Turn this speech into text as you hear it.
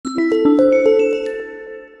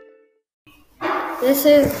This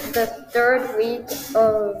is the third week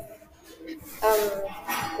of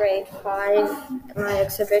grade 5, my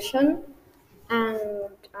exhibition, and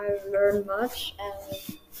I've learned much,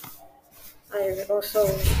 and I've also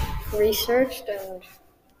researched and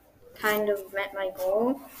kind of met my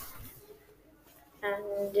goal,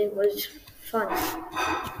 and it was fun.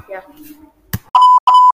 Yeah.